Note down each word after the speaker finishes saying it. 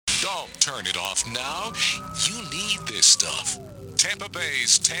Don't turn it off now. You need this stuff. Tampa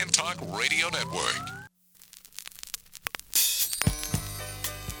Bay's Tan Talk Radio Network.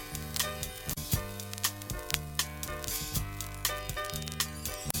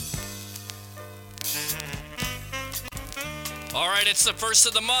 All right, it's the first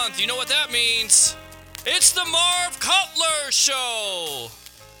of the month. You know what that means. It's the Marv Cutler Show.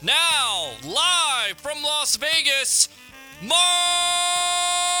 Now, live from Las Vegas, Marv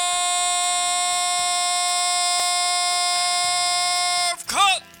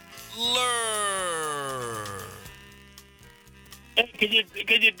Cutler. Hey,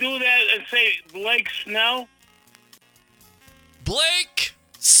 could you do that and say Blake Snell? Blake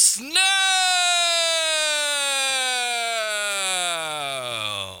Snell.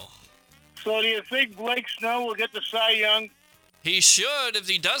 So do you think Blake Snell will get the Cy Young? He should. If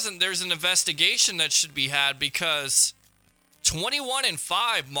he doesn't, there's an investigation that should be had because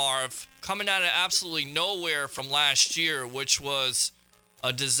 21-5, Marv, coming out of absolutely nowhere from last year, which was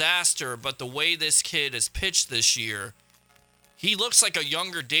a disaster. But the way this kid has pitched this year, he looks like a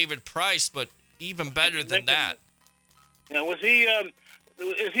younger David Price, but even better than that. Now, is he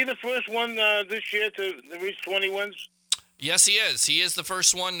the first one this year to reach 20 wins? Yes, he is. He is the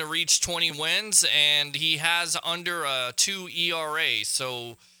first one to reach 20 wins, and he has under a 2 ERA.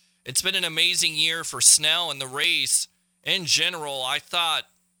 So it's been an amazing year for Snell and the Rays in general. I thought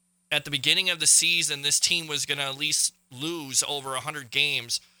at the beginning of the season this team was going to at least lose over 100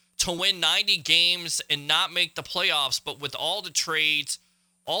 games to win 90 games and not make the playoffs. But with all the trades,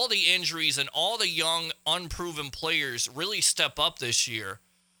 all the injuries, and all the young, unproven players really step up this year.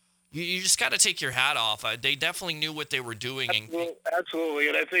 You just got to take your hat off. They definitely knew what they were doing. Absolutely,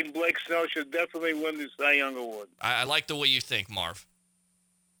 and I think Blake Snell should definitely win the Cy Young Award. I like the way you think, Marv.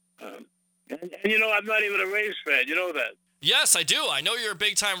 And you know, I'm not even a Rays fan. You know that? Yes, I do. I know you're a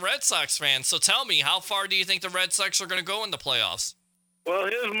big-time Red Sox fan. So tell me, how far do you think the Red Sox are going to go in the playoffs? Well,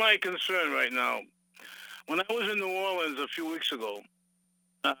 here's my concern right now. When I was in New Orleans a few weeks ago,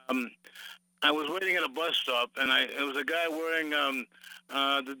 I was waiting at a bus stop, and it was a guy wearing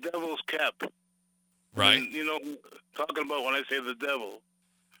the Devil's cap. Right. And, you know, talking about when I say the Devil.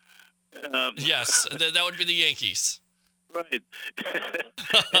 Yes, that would be the Yankees. Right.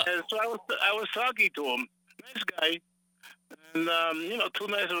 And so I was talking to him. Nice guy. And, you know, too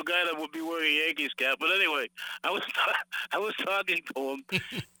nice of a guy that would be wearing a Yankees cap. But anyway, I was talking to him.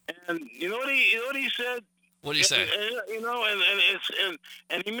 And you know what he said? What did he say? You know,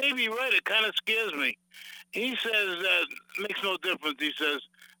 and he may be right. It kind of scares me. He says that it makes no difference. He says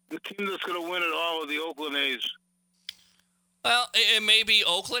the team that's going to win it all are the Oakland A's. Well, it may be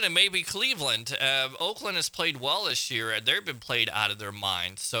Oakland, it may be Cleveland. Oakland has played well this year. They've been played out of their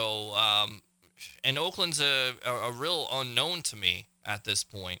mind. So, and Oakland's a real unknown to me at this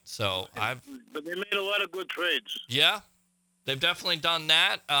point. So But they made a lot of good trades. Yeah. They've definitely done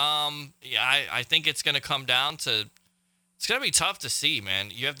that. I think it's going to come down to it's going to be tough to see, man.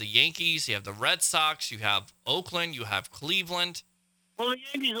 You have the Yankees, you have the Red Sox, you have Oakland, you have Cleveland. Well, the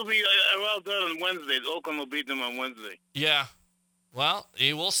Yankees will be all done on Wednesday. Oakland will beat them on Wednesday. Yeah. Well,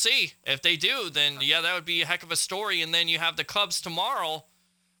 we'll see. If they do, then, yeah, that would be a heck of a story. And then you have the Cubs tomorrow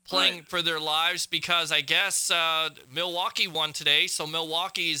playing for their lives because I guess Milwaukee won today. So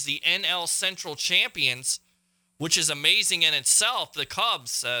Milwaukee is the NL Central champions, which is amazing in itself. The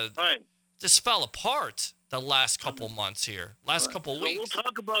Cubs just fell apart the last couple months here, couple weeks.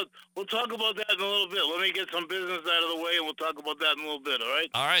 We'll talk about that in a little bit. Let me get some business out of the way, and we'll talk about that in a little bit. All right.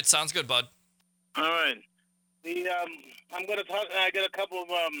 All right. Sounds good, bud. All right. I'm going to talk. I got a couple of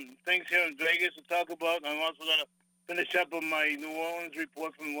things here in Vegas to talk about. I'm also going to finish up on my New Orleans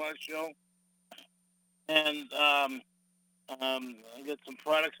report from the last show, and I got some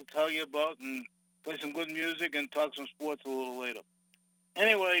products to tell you about, and play some good music and talk some sports a little later.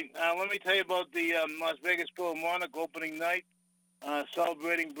 Anyway, let me tell you about the Las Vegas Philharmonic opening night,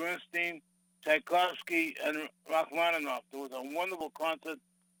 celebrating Bernstein, Tchaikovsky, and Rachmaninoff. There was a wonderful concert.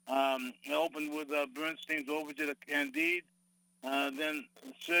 It opened with Bernstein's Overture to Candide, then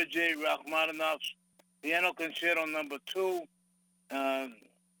Sergei Rachmaninoff's Piano Concerto No. 2,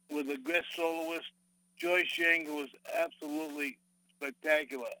 with a guest soloist, Joy Shing, who was absolutely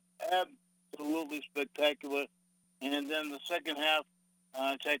spectacular. Absolutely spectacular. And then the second half,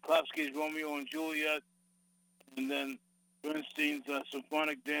 Tchaikovsky's Romeo and Juliet, and then Bernstein's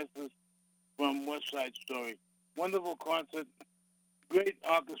Symphonic Dances from West Side Story. Wonderful concert. Great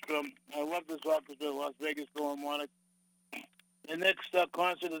orchestra. I love this orchestra, Las Vegas Philharmonic. The next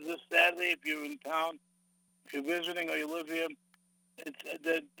concert is this Saturday if you're in town. If you're visiting or you live here,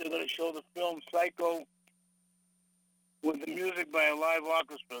 they're going to show the film Psycho with the music by a live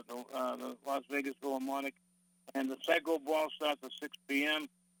orchestra, the Las Vegas Philharmonic. And the Psycho Ball starts at 6 p.m.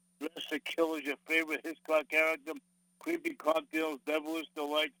 Dress to Kill is your favorite Hitchcock character. Creepy cocktails, devilish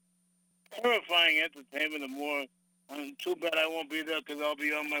delights, terrifying entertainment, and more. Too bad I won't be there because I'll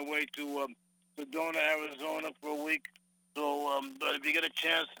be on my way to Sedona, Arizona for a week. So, but if you get a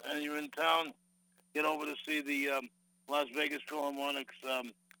chance and you're in town, get over to see the Las Vegas Philharmonic's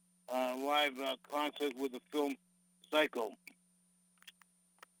live concert with the film Psycho.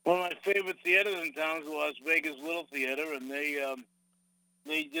 One of my favorite theaters in town is the Las Vegas Little Theater, and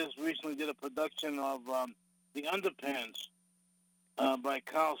they just recently did a production of The Underpants by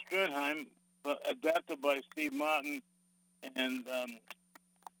Carl Sternheim, adapted by Steve Martin. And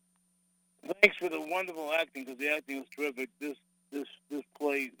thanks for the wonderful acting, because the acting was terrific. This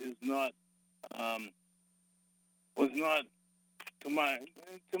play is not was not to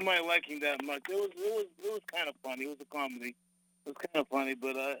my liking that much. It was kind of funny. It was a comedy. It was kind of funny,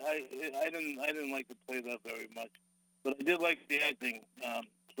 but I didn't like the play that very much. But I did like the acting.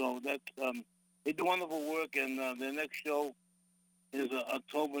 So that's they do wonderful work, and their next show is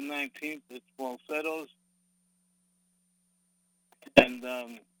October 19th. It's Falsettos. And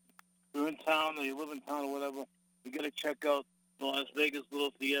if you're in town or you live in town or whatever, you got to check out the Las Vegas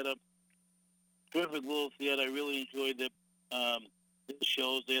Little Theater. Perfect little theater. I really enjoyed it. The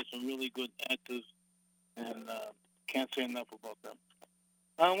shows. They had some really good actors, and can't say enough about them.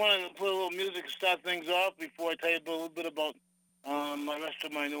 I wanted to put a little music to start things off before I tell you a little bit about my rest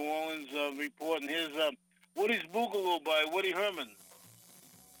of my New Orleans report. And here's Woody's Boogaloo by Woody Herman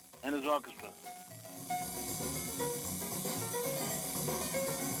and his orchestra.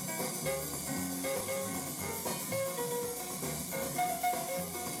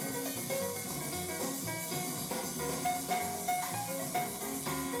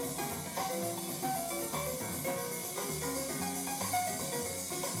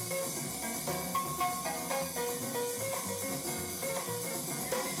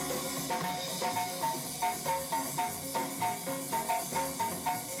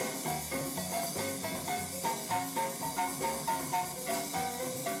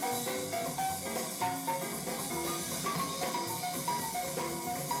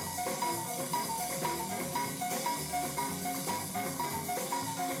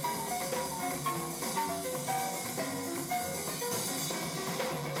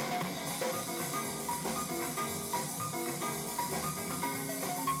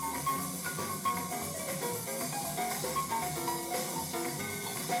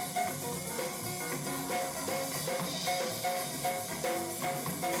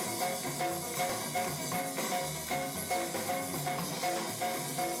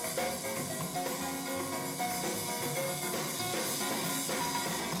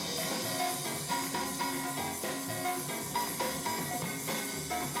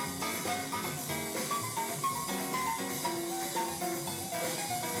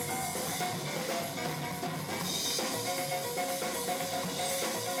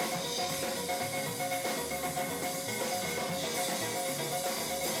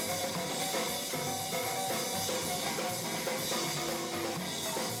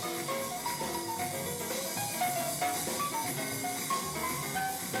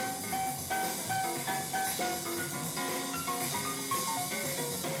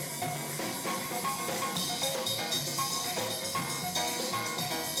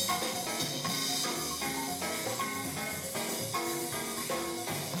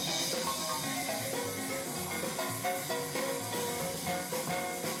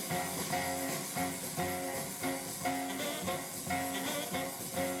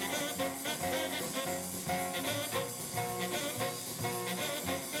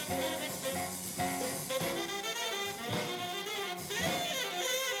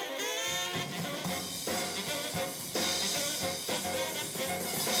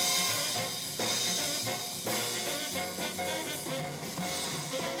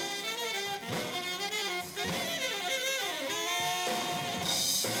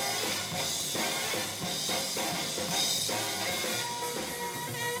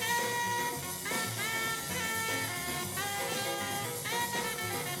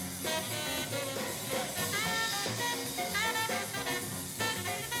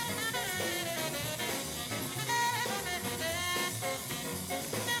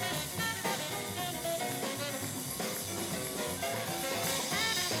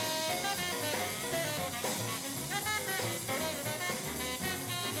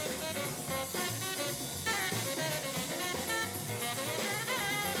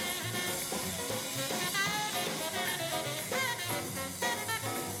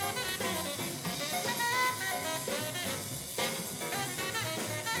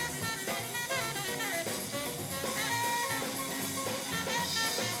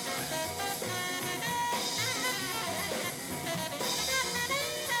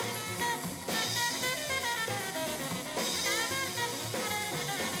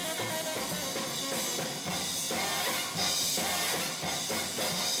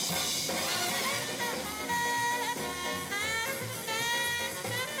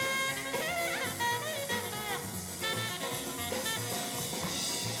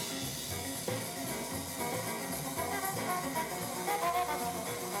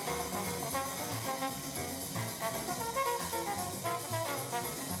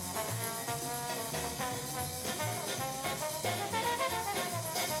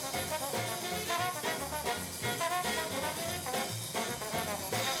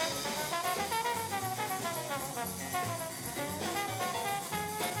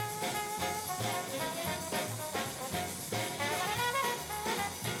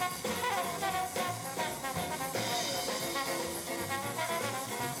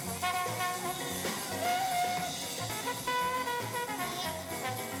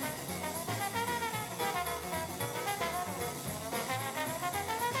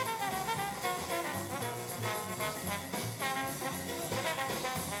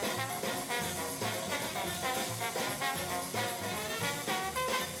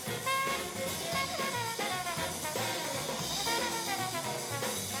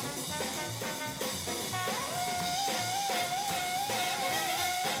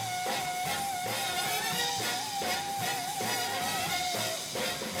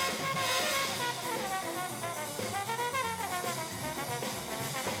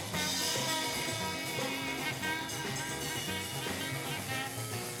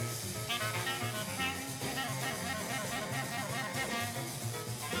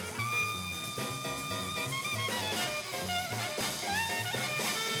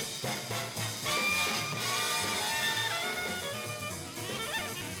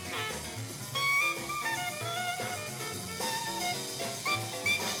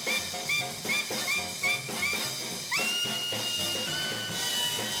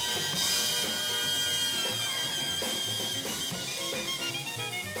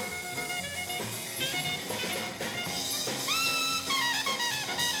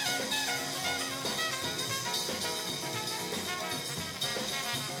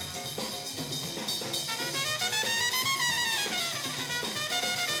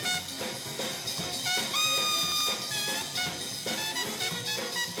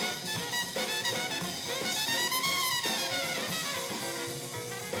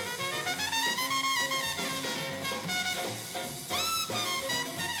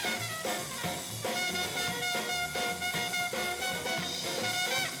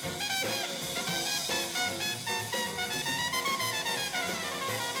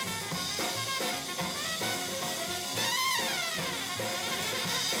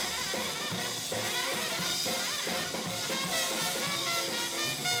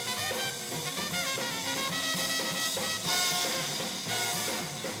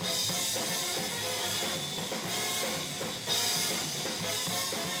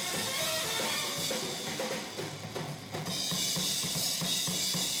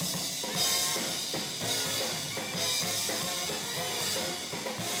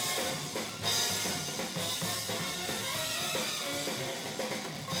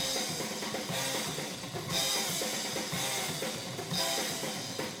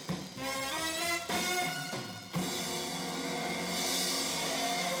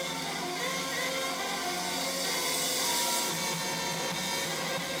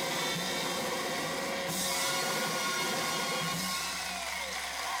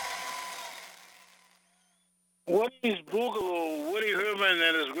 Eddie's Boogaloo, Woody Herman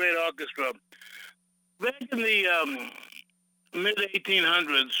and his great orchestra. Back in the mid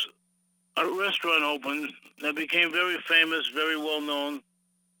 1800s, a restaurant opened that became very famous, very well known,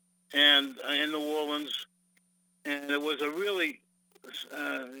 and in New Orleans, and it was a really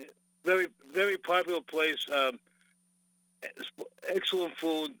uh, very very popular place. Excellent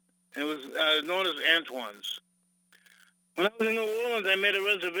food. It was known as Antoine's. When I was in New Orleans, I made a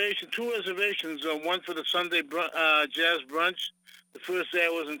reservation, two reservations, one for the Sunday jazz brunch, the first day I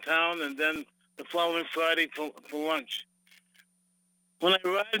was in town, and then the following Friday for lunch. When I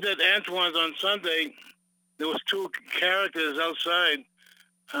arrived at Antoine's on Sunday, there was two characters outside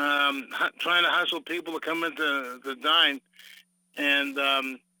trying to hustle people to come into the dine. And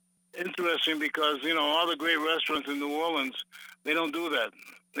interesting because, all the great restaurants in New Orleans, they don't do that.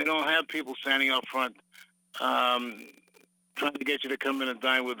 They don't have people standing out front trying to get you to come in and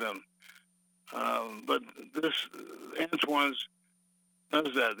dine with them. But this Antoine's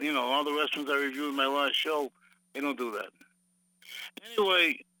does that. All the restaurants I reviewed in my last show, they don't do that.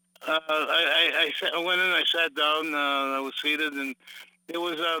 Anyway, I went in, I sat down, I was seated, and there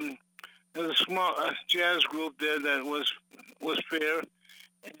was a small jazz group there that was fair,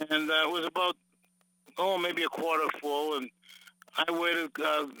 and it was about maybe a quarter full, and I waited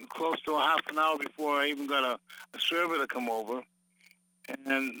close to a half an hour before I even got a server to come over,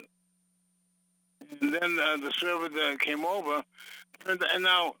 and then the server that came over, and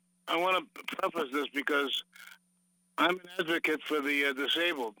now I want to preface this because I'm an advocate for the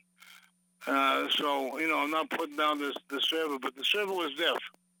disabled. So, I'm not putting down the server, but the server was deaf.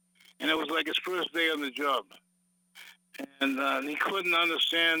 And it was like his first day on the job. And he couldn't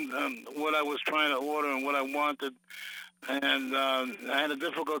understand what I was trying to order and what I wanted. And I had a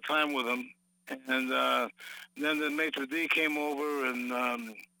difficult time with him. And then the maitre d' came over, and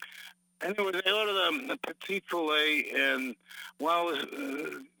anyway, they ordered a petite filet. And while I was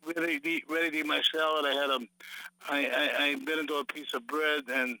ready to eat my salad, I bit into a piece of bread,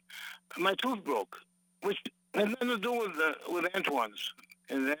 and my tooth broke, which had nothing to do with Antoine's.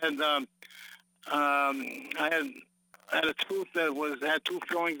 And then I had a tooth that had two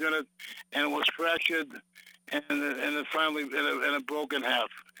fillings in it, and it was fractured, and it finally it broke in half.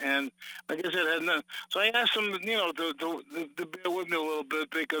 And like I said, it had nothing. So I asked them, to bear with me a little bit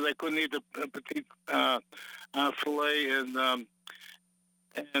because I couldn't eat the petite fillet,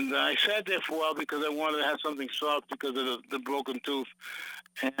 and I sat there for a while because I wanted to have something soft because of the broken tooth.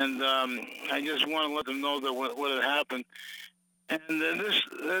 And I just want to let them know that what had happened. And then this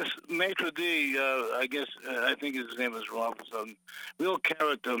maitre d', I think his name is Rob, some real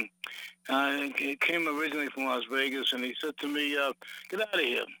character. He came originally from Las Vegas, and he said to me, "Get out of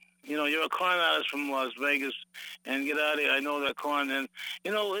here. You're a con artist from Las Vegas, and get out of here. I know that con." And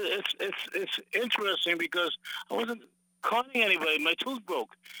it's interesting because I wasn't conning anybody. My tooth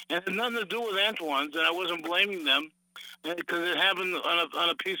broke, and it had nothing to do with Antoine's, and I wasn't blaming them because it happened on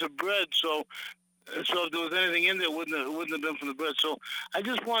a piece of bread. So if there was anything in there, it wouldn't have been from the bread. So I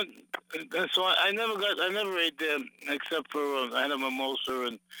just want. So I never ate there except for I had a mimosa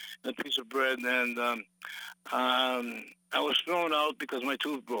and a piece of bread, and I was thrown out because my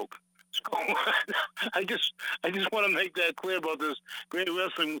tooth broke. So I just want to make that clear about this great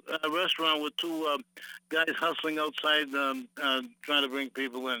restaurant with two guys hustling outside, trying to bring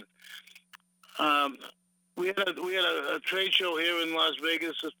people in. We had a trade show here in Las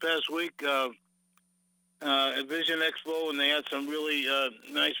Vegas this past week, at Vision Expo, and they had some really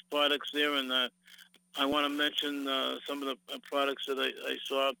nice products there. And I want to mention some of the products that I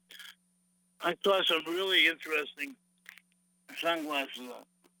saw. I saw some really interesting sunglasses.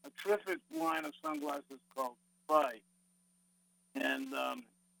 A terrific line of sunglasses called Spy, and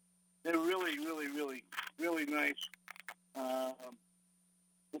they're really, really, really, really nice.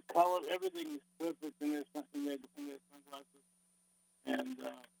 The color, everything is perfect in their sunglasses, and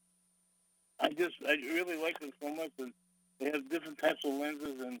I really like them so much. And they have different types of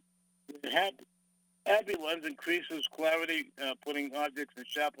lenses, and the Happy lens increases clarity, putting objects in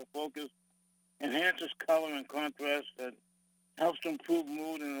sharper focus, enhances color and contrast, and helps to improve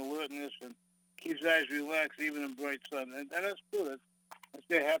mood and alertness, and keeps eyes relaxed even in bright sun. And that's good. That's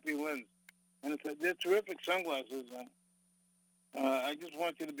their Happy lens, and they're terrific sunglasses. I just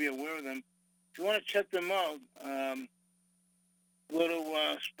want you to be aware of them. If you want to check them out, go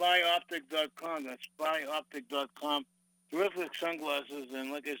to spyoptic.com. That's spyoptic.com. Terrific sunglasses,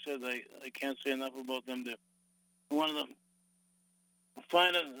 and like I said, I can't say enough about them. They're one of the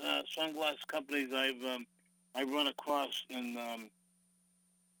finest sunglass companies I've run across in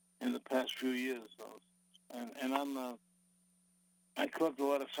the past few years. So, and I'm I collect a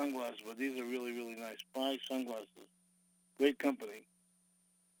lot of sunglasses, but these are really, really nice. Buy sunglasses. Great company.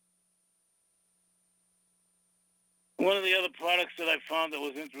 One of the other products that I found that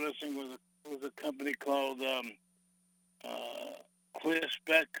was interesting was a company called Clear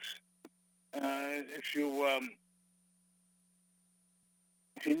Specs. If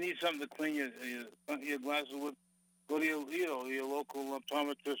you need something to clean your glasses with, go to your local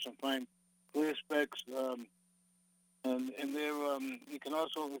optometrist and find Clear Specs. And they're you can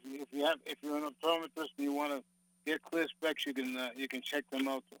also if you're an optometrist and you want to get Clear Specs, you can check them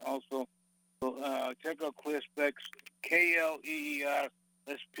out also. So check out Clear Specs, KLEERSPEX.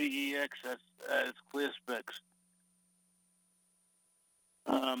 That's Clear Specs.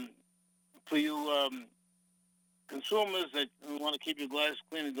 For you consumers that want to keep your glasses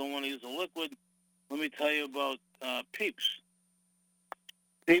clean and don't want to use a liquid, let me tell you about Peeps.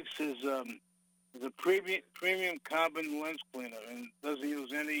 Peeps is a premium carbon lens cleaner and doesn't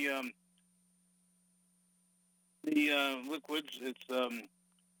use any liquids. It's a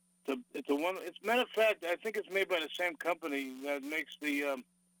one. It's matter of fact, I think it's made by the same company that makes the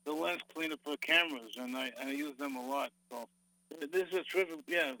lens cleaner for cameras, and I use them a lot. So this is a terrific.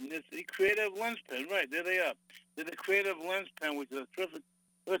 Yeah, it's the Creative Lens Pen. Right there they are. They're the Creative Lens Pen, which is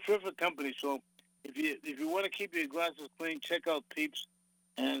a terrific company. So if you want to keep your glasses clean, check out Peeps.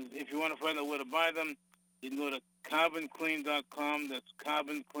 And if you want to find out where to buy them, you can go to carbonclean.com. That's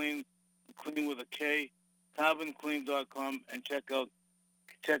carbon clean with a K, carbonclean.com, and check out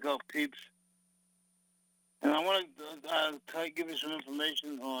Peeps. And I want to give you some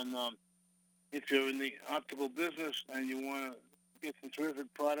information on if you're in the optical business and you want to get some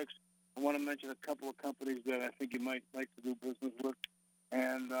terrific products. I want to mention a couple of companies that I think you might like to do business with.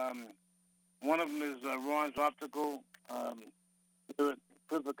 And one of them is Ron's Optical. They're a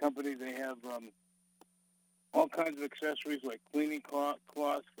terrific company. They have all kinds of accessories like cleaning cloths,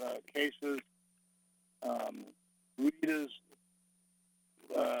 cases, readers,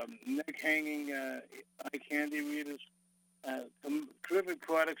 neck hanging eye candy readers, some terrific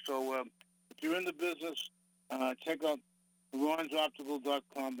products. So if you're in the business, check out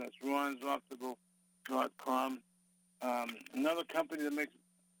ronsoptical.com. That's ronsoptical.com. Another company that makes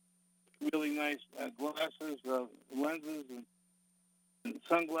really nice glasses, lenses, and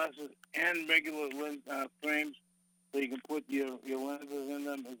sunglasses, and regular lens frames, so you can put your lenses in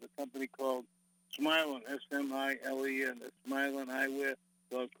them, is a company called Smilin, S-M-I-L-E-N. That's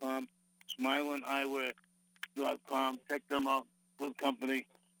SmilinEyewear.com. SmilinEyewear.com. Check them out. Good company.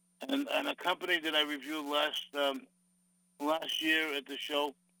 And a company that I reviewed last year at the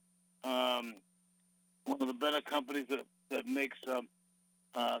show, one of the better companies that makes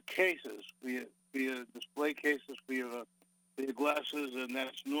cases for your display cases for your glasses, and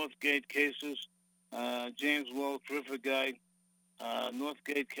that's Northgate Cases. James Lowe, terrific guy.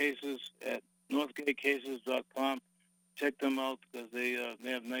 Northgate Cases at northgatecases.com. Check them out because they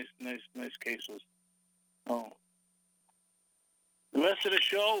have nice cases. Oh. The rest of the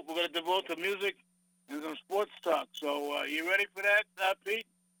show, we're going to devote to music and some sports talk. So, you ready for that, Pete?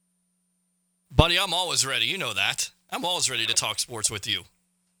 Buddy, I'm always ready. You know that. I'm always ready to talk sports with you.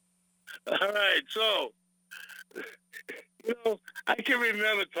 All right. So, I can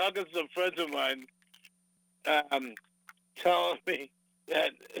remember talking to some friends of mine telling me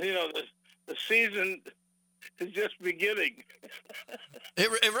that, the season is just beginning.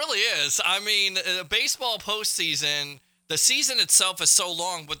 It really is. I mean, baseball postseason, the season itself is so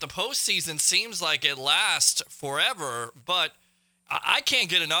long, but the postseason seems like it lasts forever. But I can't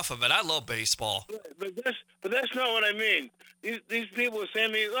get enough of it. I love baseball. But that's not what I mean. These people are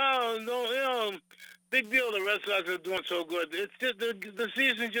saying to me, oh, no, big deal. The Red Sox are doing so good. It's just the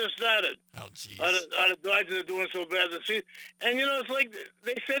season just started. Oh, jeez. The Dodgers are doing so bad. The season, and it's like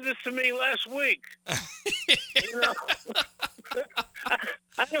they said this to me last week.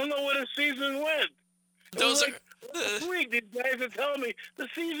 I don't know where the season went. Last week, these guys are telling me the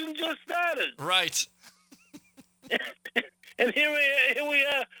season just started. Right. And here we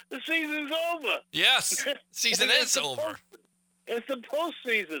are. The season's over. Yes, season is over. It's the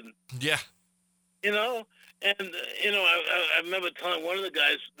postseason. Yeah. And I remember telling one of the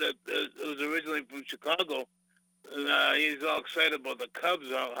guys that was originally from Chicago, and he's all excited about the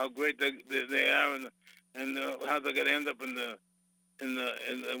Cubs, how great they are, and how they're going to end up in the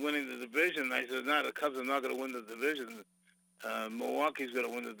winning the division. I said, no, the Cubs are not going to win the division. Milwaukee's going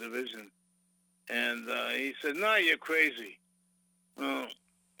to win the division. And he said, no, you're crazy.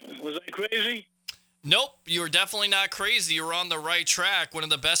 Was I crazy? Nope, you were definitely not crazy. You were on the right track. One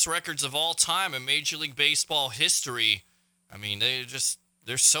of the best records of all time in Major League Baseball history. I mean,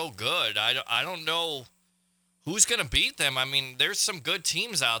 they're so good. I don't know who's going to beat them? I mean, there's some good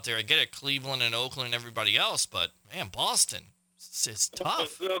teams out there. I get it, Cleveland and Oakland and everybody else, but, man, Boston, it's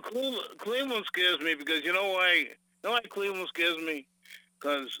tough. Well, Cleveland scares me because you know why? You know why Cleveland scares me?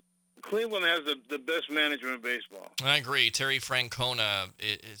 Because Cleveland has the best manager in baseball. I agree. Terry Francona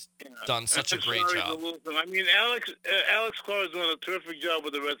is done such a great job. I mean, Alex Cora is doing a terrific job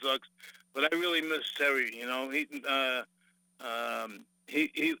with the Red Sox, but I really miss Terry. You know, he's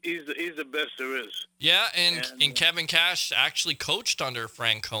the best there is. Yeah, and Kevin Cash actually coached under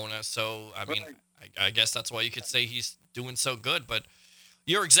Francona, so I mean, right. I guess that's why you could say he's doing so good. But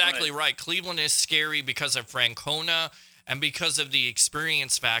you're exactly right. Cleveland is scary because of Francona. And because of the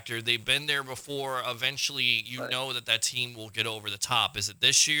experience factor, they've been there before. Eventually, you know that team will get over the top. Is it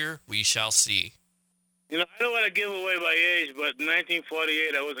this year? We shall see. You know, I don't want to give away my age, but in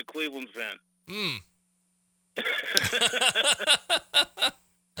 1948, I was a Cleveland fan.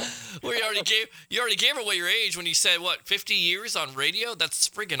 Well, you already gave away your age when you said, 50 years on radio? That's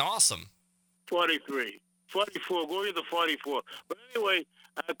friggin' awesome. 43. 44. Going to 44. But anyway,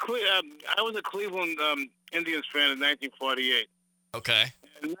 I was a Cleveland Indians fan in 1948. Okay.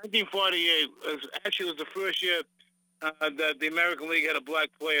 In 1948 was the first year that the American League had a black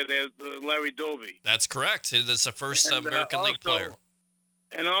player there, Larry Doby. That's correct. It's the first American League player.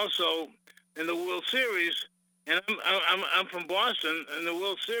 And also in the World Series, and I'm from Boston. In the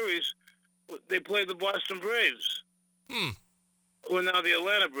World Series, they played the Boston Braves. Well, now the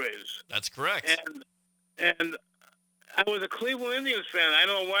Atlanta Braves. That's correct. And I was a Cleveland Indians fan. I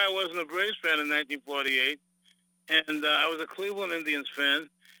don't know why I wasn't a Braves fan in 1948. And I was a Cleveland Indians fan.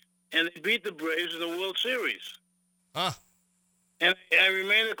 And they beat the Braves in the World Series. Huh. And I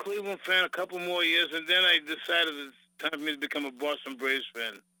remained a Cleveland fan a couple more years, and then I decided it's time for me to become a Boston Braves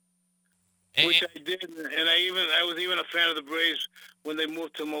fan. Which I did, and I was even a fan of the Braves when they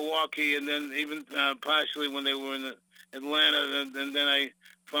moved to Milwaukee, and then even partially when they were in Atlanta, and then I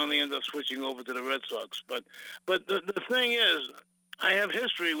finally ended up switching over to the Red Sox. But the thing is, I have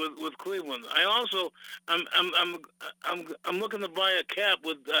history with Cleveland. I also I'm looking to buy a cap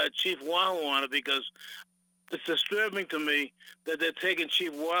with Chief Wahoo on it because it's disturbing to me that they're taking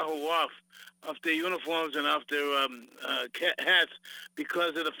Chief Wahoo off their uniforms and off their hats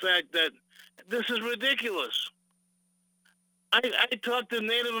because of the fact that this is ridiculous. I talk to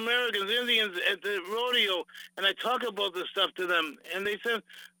Native Americans, Indians at the rodeo, and I talk about this stuff to them, and they said,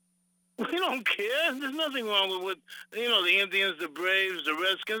 we don't care. There's nothing wrong with the Indians, the Braves, the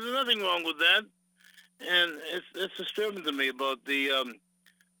Redskins. There's nothing wrong with that. And it's disturbing to me about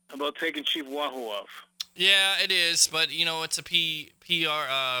about taking Chief Wahoo off. Yeah, it is, but it's a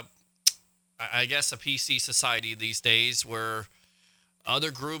PR. I guess a PC society these days where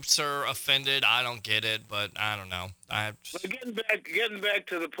other groups are offended. I don't get it, but I don't know. But getting back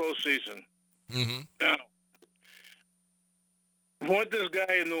to the postseason. Mm-hmm. Now, what this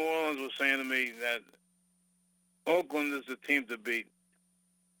guy in New Orleans was saying to me that Oakland is the team to beat,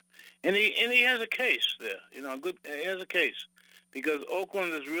 and he has a case there. Good. He has a case because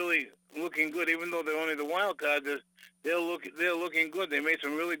Oakland is really looking good, even though they're only the wild card. They're looking good. They made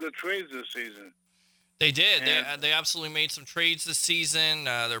some really good trades this season. They did. They absolutely made some trades this season.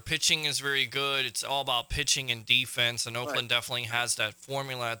 Their pitching is very good. It's all about pitching and defense, and Oakland definitely has that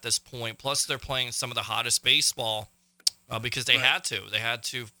formula at this point. Plus, they're playing some of the hottest baseball because they had to. They had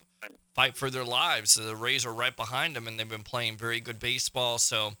to fight for their lives. So the Rays are right behind them, and they've been playing very good baseball.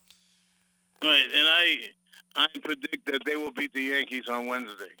 So, right, and I predict that they will beat the Yankees on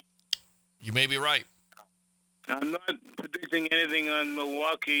Wednesday. You may be right. I'm not predicting anything on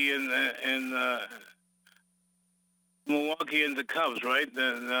Milwaukee and Milwaukee and the Cubs, right?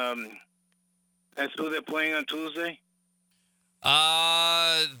 That's who they're playing on Tuesday?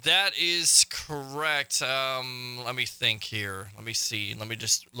 That is correct. Let me think here. Let me see. Let me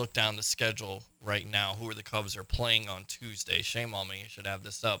just look down the schedule right now. Who are the Cubs are playing on Tuesday? Shame on me. I should have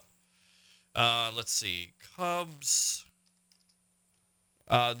this up. Let's see. Cubs.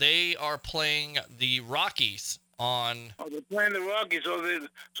 They are playing the Rockies on... Oh, they're playing the Rockies.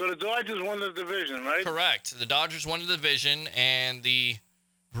 So the Dodgers won the division, right? Correct. The Dodgers won the division, and the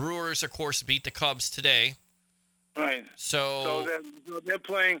Brewers, of course, beat the Cubs today. Right. So they're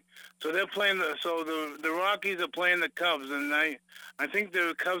playing. So the Rockies are playing the Cubs, and I think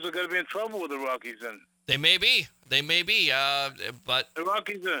the Cubs are going to be in trouble with the Rockies then. They may be. But the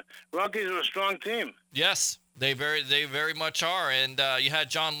Rockies are a strong team. Yes, they very much are. And you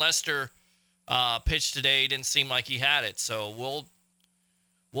had John Lester pitch today. Didn't seem like he had it. So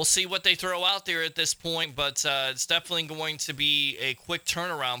we'll see what they throw out there at this point. But it's definitely going to be a quick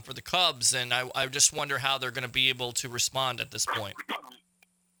turnaround for the Cubs. And I just wonder how they're going to be able to respond at this point.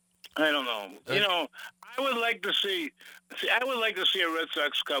 I don't know. I would like to see. I would like to see a Red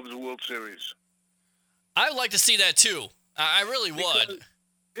Sox Cubs World Series. I'd like to see that too. I really would.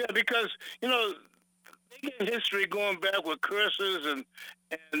 Because they get history going back with curses and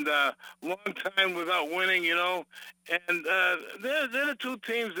long time without winning. And they're the two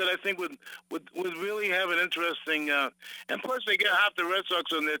teams that I think would really have an interesting. And plus, they get half the Red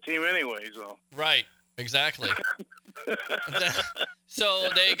Sox on their team anyway. So right, exactly. So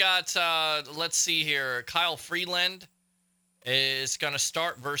they got. Let's see here. Kyle Freeland is going to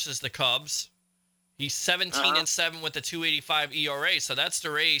start versus the Cubs. He's 17-7 with a 2.85 ERA, so that's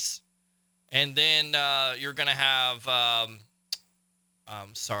the race. And then you're going to have.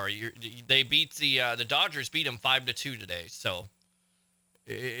 They beat the Dodgers beat them 5-2 today, so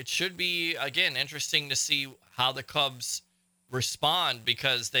it should be again interesting to see how the Cubs respond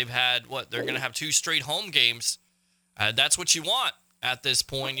because they've had they're going to have 2 straight home games. That's what you want at this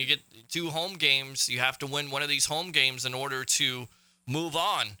point. You get 2 home games. You have to win one of these home games in order to move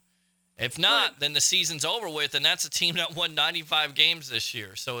on. If not, then the season's over with, and that's a team that won 95 games this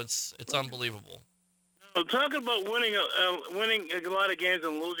year. So it's unbelievable. Well, talking about winning a lot of games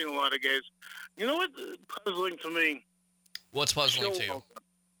and losing a lot of games, you know what's puzzling to me? What's puzzling to you?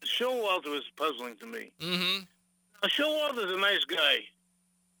 Showalter is puzzling to me. Mm-hmm. Now, Showalter's a nice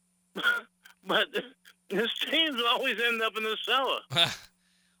guy, but his teams always end up in the cellar.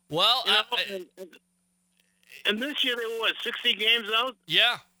 Well, and this year they were 60 games out?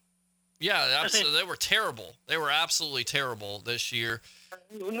 Yeah. Yeah, absolutely. They were terrible. They were absolutely terrible this year.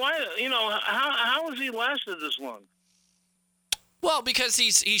 Why? How has he lasted this long? Well, because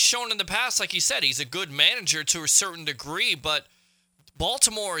he's shown in the past, like you said, he's a good manager to a certain degree. But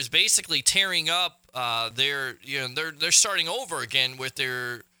Baltimore is basically tearing up. They're starting over again with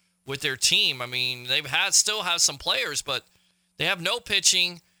their team. I mean, still have some players, but they have no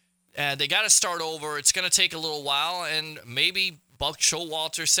pitching. They got to start over. It's going to take a little while, and maybe Buck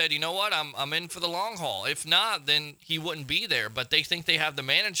Showalter said, you know what, I'm in for the long haul. If not, then he wouldn't be there. But they think they have the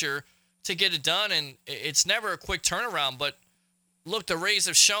manager to get it done, and it's never a quick turnaround. But look, the Rays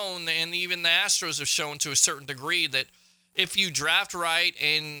have shown, and even the Astros have shown to a certain degree, that if you draft right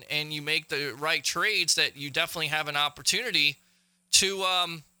and you make the right trades, that you definitely have an opportunity to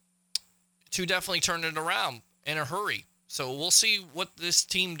definitely turn it around in a hurry. So we'll see what this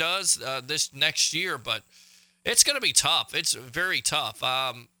team does this next year, but it's going to be tough. It's very tough.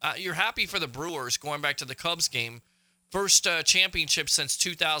 You're happy for the Brewers going back to the Cubs game. First championship since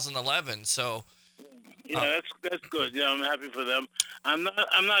 2011. So yeah, that's good. Yeah, I'm happy for them. I'm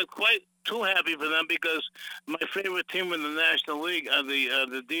not quite too happy for them because my favorite team in the National League are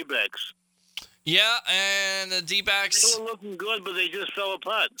the D-backs. Yeah, and the D-backs, they were looking good, but they just fell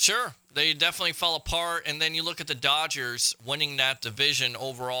apart. Sure, they definitely fell apart. And then you look at the Dodgers winning that division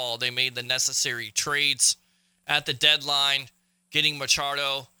overall. They made the necessary trades at the deadline, getting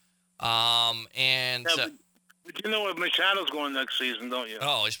Machado, and but you know what, Machado's going next season, don't you?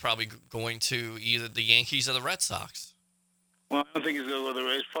 Oh, he's probably going to either the Yankees or the Red Sox. Well, I don't think he's going to go to the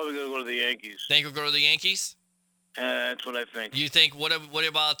Rays. He's probably going to go to the Yankees. Think he'll go to the Yankees? That's what I think. You think? What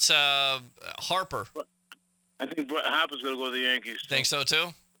about Harper? I think Harper's going to go to the Yankees. Think so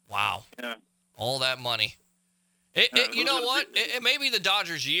too? Wow. Yeah. All that money. You know what? It may be the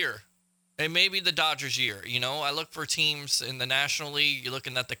Dodgers' year. It may be the Dodgers' year. I look for teams in the National League. You're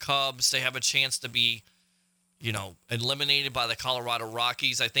looking at the Cubs. They have a chance to be, eliminated by the Colorado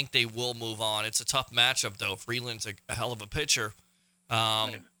Rockies. I think they will move on. It's a tough matchup, though. Freeland's a hell of a pitcher.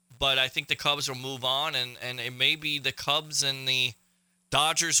 But I think the Cubs will move on, and it may be the Cubs and the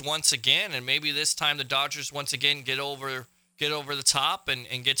Dodgers once again. And maybe this time the Dodgers once again get over the top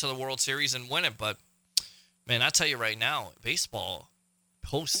and get to the World Series and win it. But, man, I tell you right now, baseball –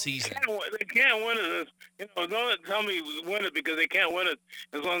 postseason. They can't win it. Don't tell me win it because they can't win it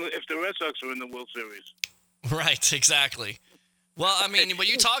as long as if the Red Sox are in the World Series. Right, exactly. Well, I mean, but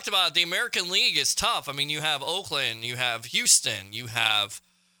you talked about the American League is tough. I mean, you have Oakland, you have Houston, you have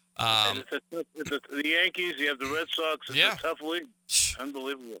the Yankees, you have the Red Sox. It's a tough league.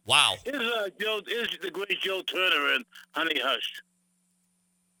 Unbelievable. Wow. Is the great Joe Turner and Honey Hush.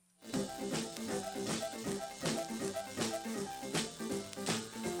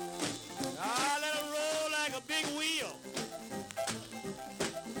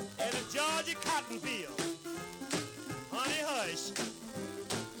 Cotton field, honey hush.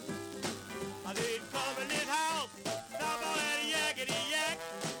 I did come in this house, stop on that yakety yak.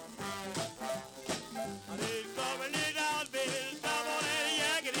 I did come in this house, baby, stop on that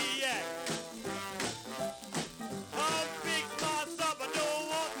yakety yak. I'll fix my supper, don't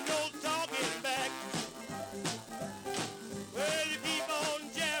want no talking back. Well, you keep on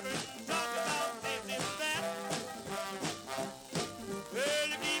jabbering, talking about this and that.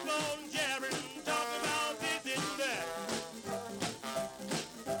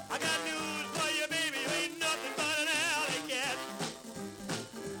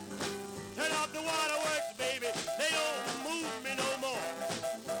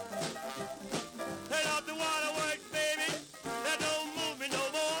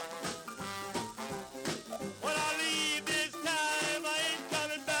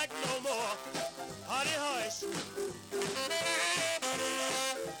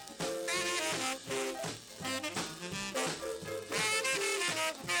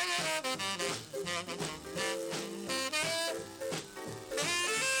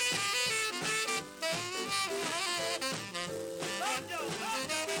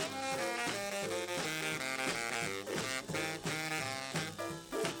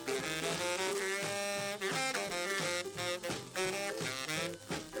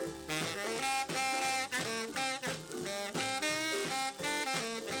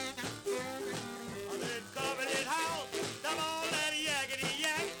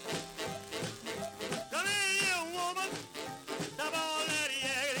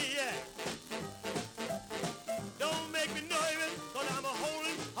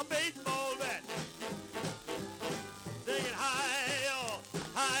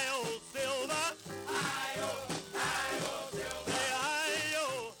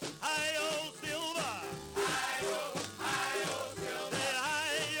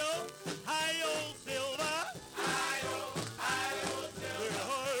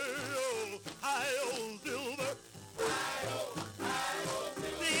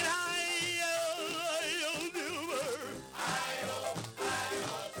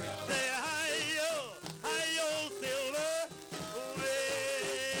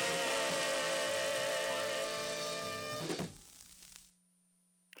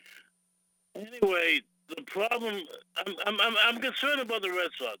 problem. I'm concerned about the Red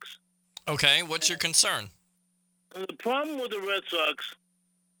Sox. Okay, what's your concern? And the problem with the Red Sox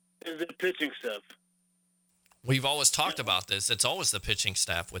is their pitching staff. We've always talked about this. It's always the pitching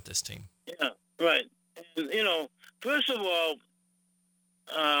staff with this team. Yeah, right. And, first of all,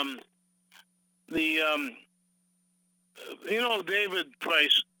 David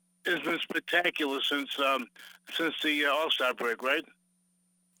Price has been spectacular since the All-Star break, right?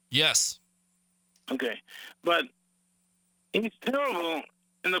 Yes. Okay, but he's terrible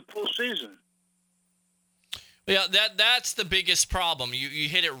in the postseason. Yeah, that's the biggest problem. You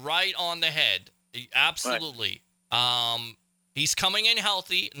hit it right on the head. Absolutely. Right. He's coming in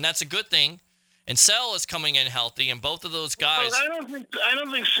healthy, and that's a good thing. And Sale is coming in healthy, and both of those guys. Well, I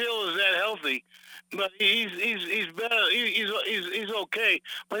don't think Sale is that healthy, but he's better. He's okay,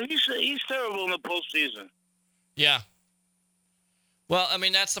 but he's terrible in the postseason. Yeah. Well, I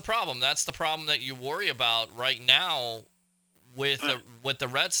mean, that's the problem. That's the problem that you worry about right now with the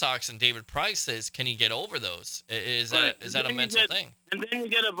Red Sox and David Price is, can he get over those? Is that a mental thing? And then you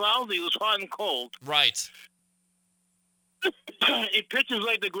get Evaldi, who's hot and cold. Right. He pitches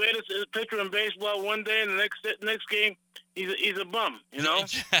like the greatest pitcher in baseball one day, and the next game he's a bum.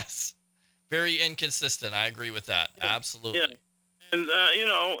 Yes. Very inconsistent. I agree with that. Absolutely. Yeah. And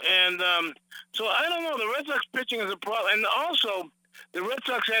so I don't know. The Red Sox pitching is a problem, and also the Red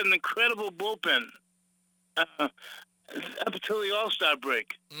Sox had an incredible bullpen up until the All-Star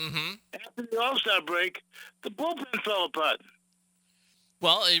break. Mm-hmm. After the All-Star break, the bullpen fell apart.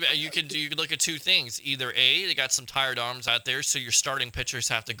 Well, you could look at two things. Either A, they got some tired arms out there, so your starting pitchers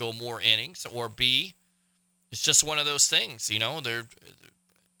have to go more innings, or B, it's just one of those things.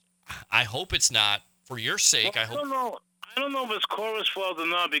 I hope it's not for your sake. Well, I don't know if it's Cora's fault or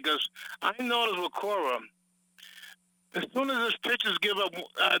not, because I noticed with Cora, as soon as his pitchers give up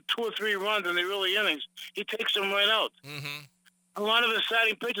 2 or 3 runs in the early innings, he takes them right out. Mm-hmm. A lot of his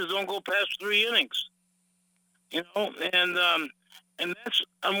starting pitchers don't go past 3 innings. And that's,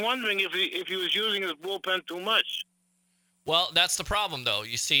 I'm wondering if he was using his bullpen too much. Well, that's the problem, though,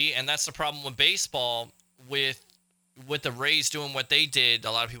 you see, and that's the problem with baseball. With the Rays doing what they did,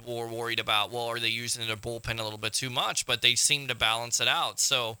 a lot of people were worried about, well, are they using their bullpen a little bit too much? But they seem to balance it out.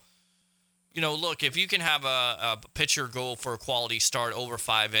 So, look, if you can have a pitcher go for a quality start over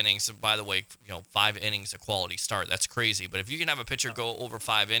 5 innings, and by the way, 5 innings a quality start, that's crazy. But if you can have a pitcher go over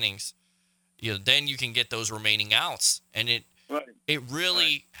 5 innings, then you can get those remaining outs, and it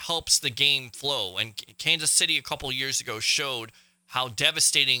really helps the game flow. And Kansas City a couple of years ago showed how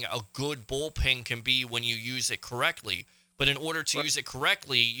devastating a good bullpen can be when you use it correctly. But in order to use it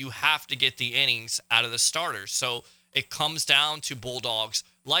correctly, you have to get the innings out of the starters. So it comes down to Bulldogs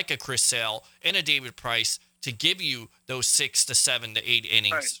like a Chris Sale and a David Price to give you those 6 to 7 to 8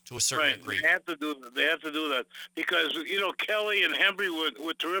 innings to a certain degree. They have to do that. They have to do that because Kelly and Hembry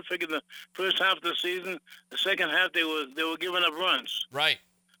were terrific in the first half of the season. The second half they were giving up runs. Right.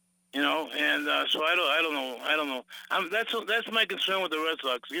 So I don't know. That's my concern with the Red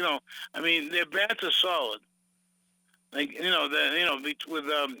Sox. Their bats are solid. With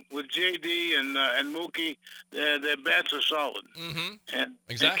JD and Mookie, their bats are solid. Mm-hmm. And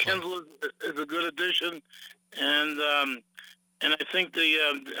exactly. And Kinsler is a good addition, and I think the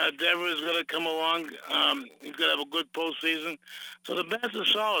Dever is going to come along. He's going to have a good postseason. So the bats are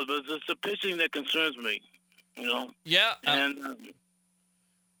solid, but it's the pitching that concerns me. Yeah. And.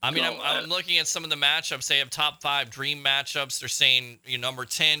 I'm looking at some of the matchups. They have top 5 dream matchups. They're saying number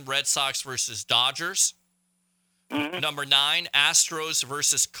 10, Red Sox versus Dodgers. Mm-hmm. Number 9, Astros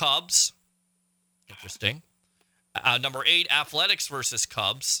versus Cubs. Interesting. Number 8, Athletics versus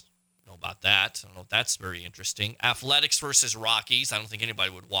Cubs. I don't know about that. I don't know if that's very interesting. Athletics versus Rockies. I don't think anybody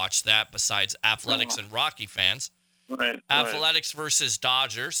would watch that besides Athletics and Rocky fans. Right. Athletics versus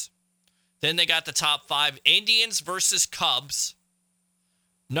Dodgers. Then they got the top 5, Indians versus Cubs.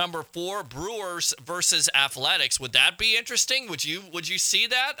 Number 4, Brewers versus Athletics. Would that be interesting? Would you see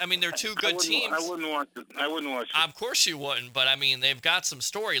that? I mean, they're two good teams. I wouldn't watch it. Of course you wouldn't, but I mean, they've got some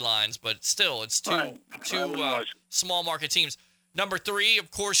storylines, but still, it's two small market teams. Number 3,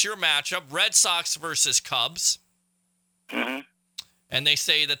 of course, your matchup, Red Sox versus Cubs. Mm-hmm. And they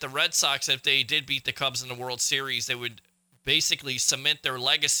say that the Red Sox, if they did beat the Cubs in the World Series, they would basically cement their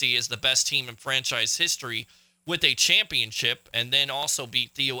legacy as the best team in franchise history with a championship, and then also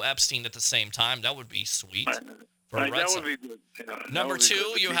beat Theo Epstein at the same time. That would be sweet. Right, that would be good. Number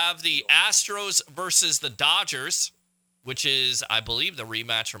 2, you have the Astros versus the Dodgers, which is, I believe, the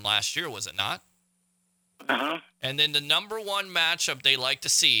rematch from last year, was it not? Uh-huh. And then the number 1 matchup they like to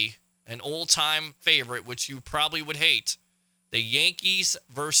see, an old-time favorite, which you probably would hate, the Yankees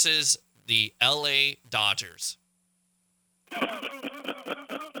versus the L.A. Dodgers.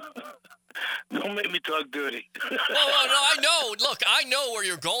 Don't make me talk dirty. Well, no, I know. Look, I know where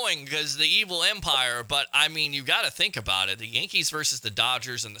you're going because the evil empire, but, I mean, you got to think about it. The Yankees versus the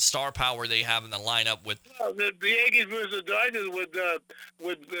Dodgers and the star power they have in the lineup with... Well, the Yankees versus the Dodgers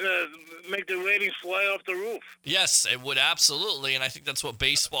would make the ratings fly off the roof. Yes, it would absolutely, and I think that's what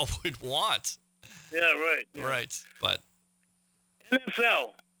baseball would want. Yeah, right. Yeah. Right, but...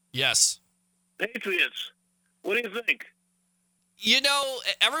 NFL. Yes. Patriots. What do you think? You know,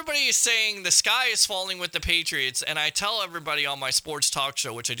 everybody is saying the sky is falling with the Patriots, and I tell everybody on my sports talk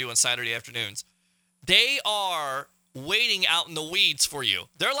show, which I do on Saturday afternoons, they are waiting out in the weeds for you.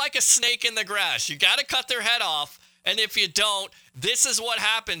 They're like a snake in the grass. You got to cut their head off, and if you don't, this is what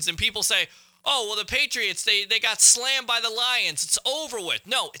happens. And people say, oh, well, the Patriots, they got slammed by the Lions. It's over with.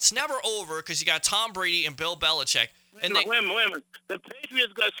 No, it's never over because you got Tom Brady and Bill Belichick. And wait a minute. The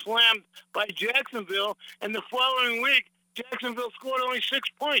Patriots got slammed by Jacksonville, and the following week, Jacksonville scored only 6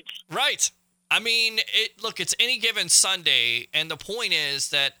 points. Right. I mean, look, it's any given Sunday, and the point is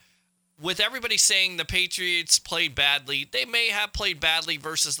that with everybody saying the Patriots played badly, they may have played badly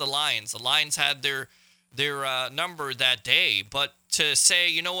versus the Lions. The Lions had their number that day, but to say,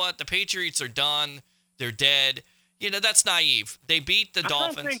 you know what, the Patriots are done, they're dead, that's naive. They beat the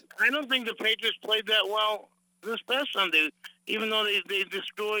Dolphins. I don't think the Patriots played that well this past Sunday, even though they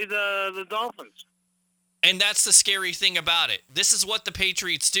destroyed the Dolphins. And that's the scary thing about it. This is what the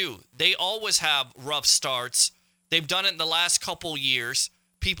Patriots do. They always have rough starts. They've done it in the last couple years.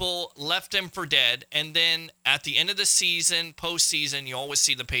 People left them for dead. And then at the end of the season, postseason, you always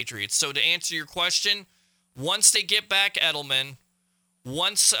see the Patriots. So to answer your question, once they get back Edelman,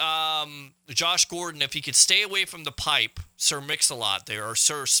 once Josh Gordon, if he could stay away from the pipe, Sir Mix-a-Lot there, or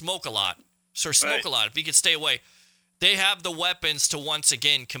Sir Smoke-a-Lot, if he could stay away, they have the weapons to once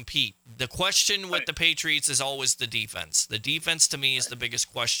again compete. The question with the Patriots is always the defense. The defense, to me, is the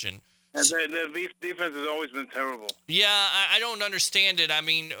biggest question. And the defense has always been terrible. Yeah, I don't understand it. I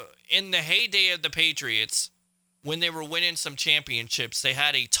mean, in the heyday of the Patriots, when they were winning some championships, they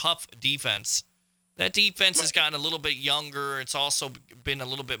had a tough defense. That defense has gotten a little bit younger. It's also been a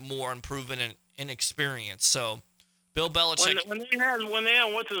little bit more unproven and inexperienced. So, Bill Belichick. When they had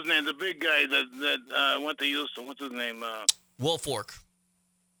what's his name, the big guy that went to Houston, what's his name? Wolfork.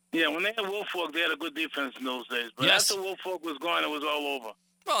 Yeah, when they had Wolfork, they had a good defense in those days. But after Wolfork was gone, it was all over.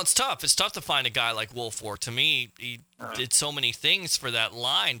 Well, it's tough. It's tough to find a guy like Wolfork. To me, he did so many things for that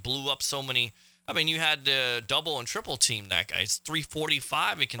line, blew up so many. I mean, you had double and triple team that guy. It's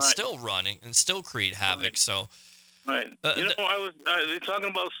 345. He can still run and still create havoc. So. Right. I was talking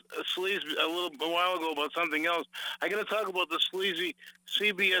about sleaze a while ago about something else. I got to talk about the sleazy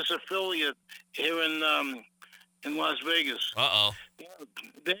CBS affiliate here in Las Vegas. Uh-oh.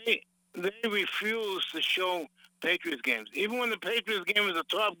 They refuse to show Patriots games. Even when the Patriots game is the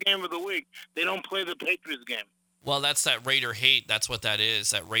top game of the week, they don't play the Patriots game. Well, that's that Raider hate. That's what that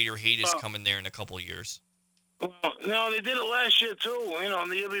is. That Raider hate is coming there in a couple of years. Well, no, they did it last year too,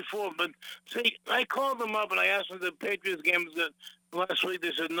 the year before. But see, I called them up and I asked them the Patriots games that last week.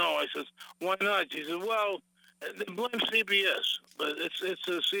 They said no. I said, why not? She said, well, they blame CBS, but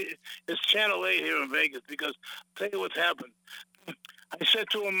it's Channel 8 here in Vegas because I'll tell you what's happened. I said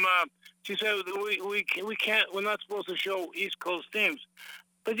to him, she said we can't. We're not supposed to show East Coast teams,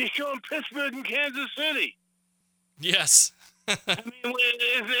 but you're showing Pittsburgh and Kansas City. Yes. I mean,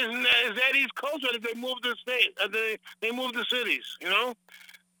 is that East Coast or did they move the state? They moved the cities,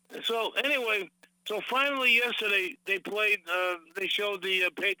 So anyway, finally yesterday they played. They showed the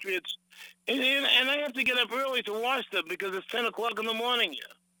Patriots, and I have to get up early to watch them because it's 10 o'clock in the morning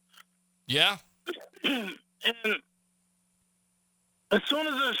here. Yeah. And as soon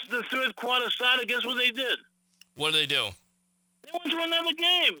as the third quarter started, guess what they did? What did they do? They went to another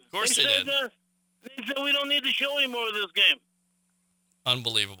game. Of course they did. They said we don't need to show any more of this game.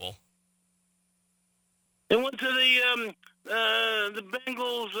 Unbelievable. They went to the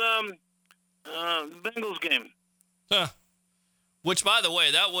Bengals game. Huh. Which, by the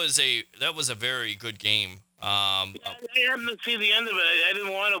way, that was a very good game. I happened to see the end of it. I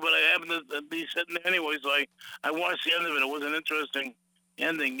didn't want to, but I happened to be sitting there anyway, so I watched the end of it. It was an interesting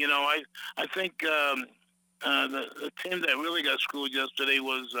ending. I think the team that really got screwed yesterday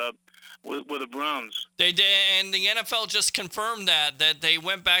was were the Browns. They did, and the NFL just confirmed that they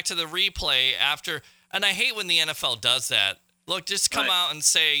went back to the replay after. And I hate when the NFL does that. Look, just come out and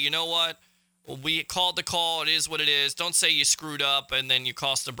say, you know what? Well, we called the call. It is what it is. Don't say you screwed up and then you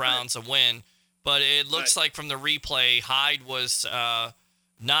cost the Browns a win. But it looks like from the replay, Hyde was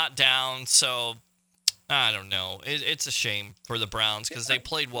not down. So I don't know. It's a shame for the Browns because they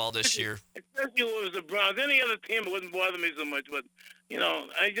played well this year. Especially when it was the Browns. Any other team, it wouldn't bother me so much. But,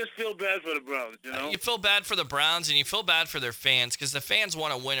 I just feel bad for the Browns, You feel bad for the Browns and you feel bad for their fans because the fans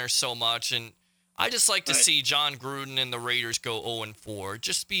want a winner so much. And I just like to see John Gruden and the Raiders go 0-4.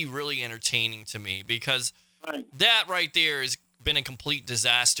 Just be really entertaining to me because that right there has been a complete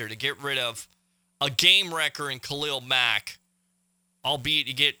disaster to get rid of a game wrecker in Khalil Mack, albeit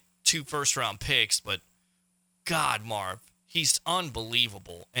you get 2 first-round picks. But, God, Marv, he's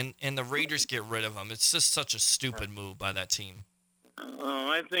unbelievable. And the Raiders get rid of him. It's just such a stupid move by that team.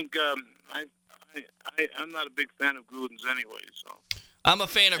 I think I'm not a big fan of Gruden's anyway, so. I'm a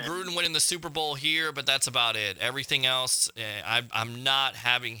fan of Gruden winning the Super Bowl here, but that's about it. Everything else, I'm not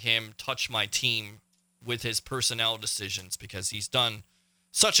having him touch my team with his personnel decisions because he's done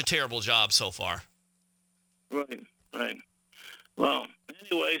such a terrible job so far. Right. Well,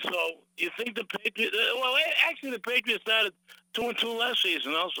 anyway, so you think the Patriots... Well, actually, the Patriots started 2-2 last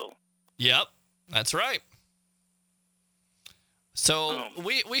season also. Yep, that's right. So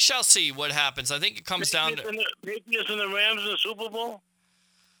we shall see what happens. I think it comes down to... Patriots and the Rams in the Super Bowl?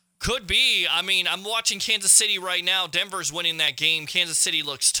 Could be. I mean, I'm watching Kansas City right now. Denver's winning that game. Kansas City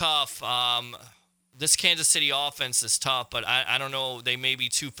looks tough. This Kansas City offense is tough, but I don't know. They may be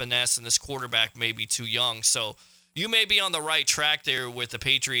too finesse, and this quarterback may be too young. So you may be on the right track there with the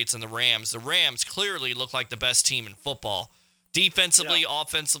Patriots and the Rams. The Rams clearly look like the best team in football. Defensively,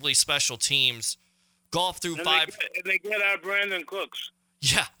 offensively, special teams. Golf through and 5. They get our Brandon Cooks.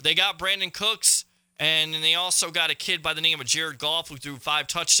 Yeah, they got Brandon Cooks. And they also got a kid by the name of Jared Goff who threw 5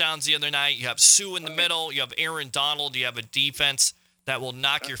 touchdowns the other night. You have Sue in the middle. You have Aaron Donald. You have a defense that will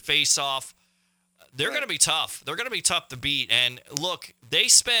knock your face off. They're going to be tough. They're going to be tough to beat. And look, they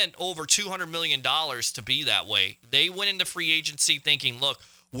spent over $200 million to be that way. They went into free agency thinking, look,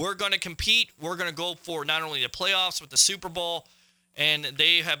 we're going to compete. We're going to go for not only the playoffs, but the Super Bowl. And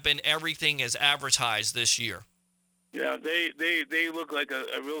they have been everything as advertised this year. Yeah, they look like a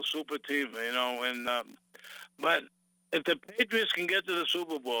real super team, and but if the Patriots can get to the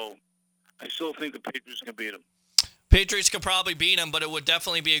Super Bowl, I still think the Patriots can beat them. Patriots could probably beat them, but it would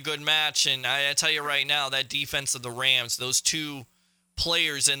definitely be a good match. And I tell you right now, that defense of the Rams, those 2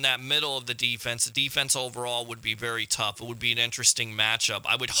 players in that middle of the defense overall would be very tough. It would be an interesting matchup.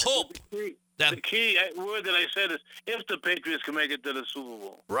 I would hope that... The key word that I said is if the Patriots can make it to the Super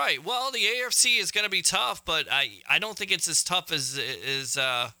Bowl. Right. Well, the AFC is going to be tough, but I don't think it's as tough as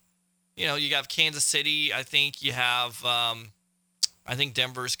you got Kansas City. I think you have I think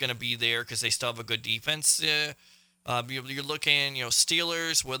Denver's going to be there because they still have a good defense. You're looking,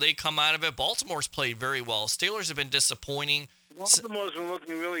 Steelers, will they come out of it? Baltimore's played very well. Steelers have been disappointing. Baltimore's been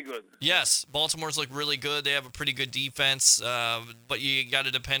looking really good. Yes, Baltimore's look really good. They have a pretty good defense, but you got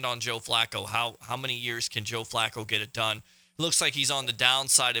to depend on Joe Flacco. How many years can Joe Flacco get it done? It looks like he's on the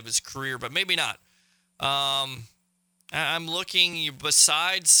downside of his career, but maybe not. I'm looking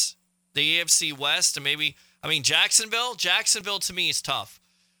besides the AFC West, and Jacksonville. Jacksonville to me is tough.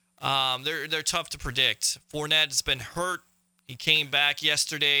 They're tough to predict. Fournette's been hurt. He came back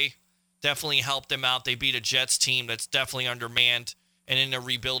yesterday. Definitely helped them out. They beat a Jets team that's definitely undermanned and in a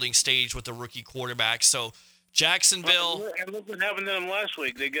rebuilding stage with the rookie quarterback. So Jacksonville. And look what happened to them last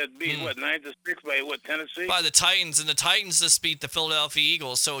week. They got beat, 9-6 by Tennessee? By the Titans, and the Titans just beat the Philadelphia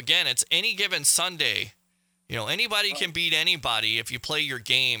Eagles. So again, it's any given Sunday. Anybody can beat anybody if you play your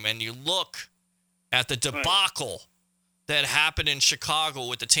game. And you look at the debacle that happened in Chicago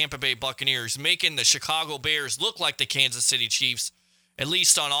with the Tampa Bay Buccaneers, making the Chicago Bears look like the Kansas City Chiefs. At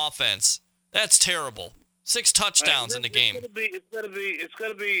least on offense, that's terrible. 6 touchdowns in the game. It's got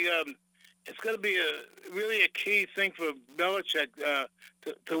to be really a key thing for Belichick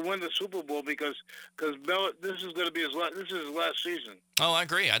to win the Super Bowl because this is going to be his last season. Oh, I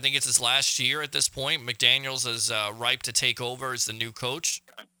agree. I think it's his last year at this point. McDaniels is ripe to take over as the new coach,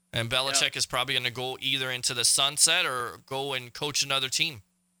 and Belichick is probably going to go either into the sunset or go and coach another team.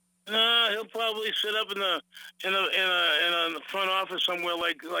 He'll probably sit up in the front office somewhere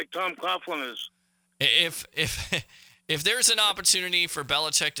like Tom Coughlin is. If there's an opportunity for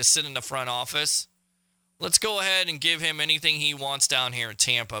Belichick to sit in the front office, let's go ahead and give him anything he wants down here in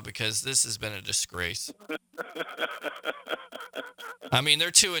Tampa because this has been a disgrace.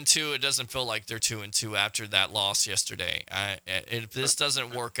 They're 2-2. It doesn't feel like they're 2-2 after that loss yesterday. If this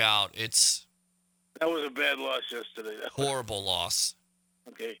doesn't work out, that was a bad loss yesterday. Horrible loss.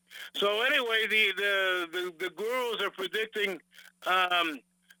 Okay. So anyway, the gurus are predicting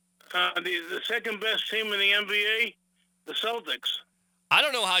the second best team in the NBA, the Celtics. I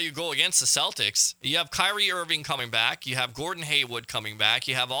don't know how you go against the Celtics. You have Kyrie Irving coming back. You have Gordon Hayward coming back.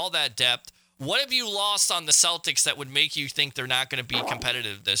 You have all that depth. What have you lost on the Celtics that would make you think they're not going to be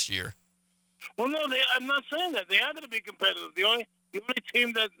competitive this year? Well, no, I'm not saying that. They are going to be competitive. The only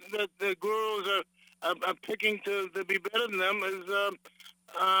team that the Gurus are picking to be better than them is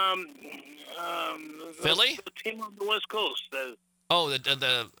Philly? the team on the West Coast.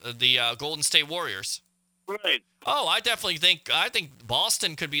 The Golden State Warriors. Right. Oh, I think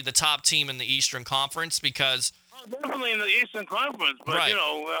Boston could be the top team in the Eastern Conference because definitely in the Eastern Conference, but right.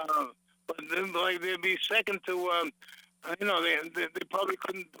 But then, they'd be second to they probably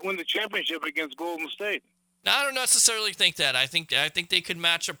couldn't win the championship against Golden State. No, I don't necessarily think that. I think they could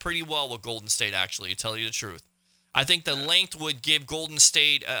match up pretty well with Golden State, actually, to tell you the truth. I think the length would give Golden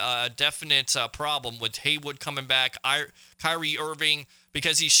State a definite problem with Haywood coming back, Kyrie Irving,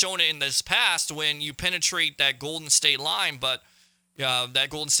 because he's shown it in this past when you penetrate that Golden State line, but that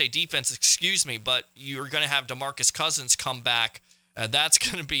Golden State defense, but you're going to have DeMarcus Cousins come back. That's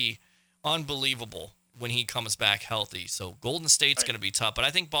going to be unbelievable when he comes back healthy. So Golden State's going to be tough, but I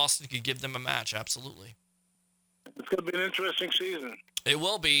think Boston could give them a match, absolutely. It's going to be an interesting season. It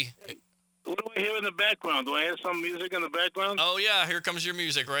will be. What do I hear in the background? Do I hear some music in the background? Oh, yeah. Here comes your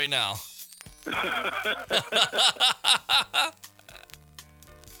music right now.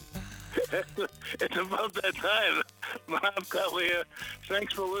 It's about that time. Marv Cutler here.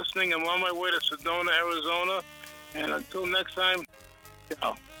 Thanks for listening. I'm on my way to Sedona, Arizona. And until next time,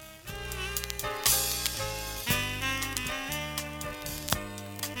 ciao.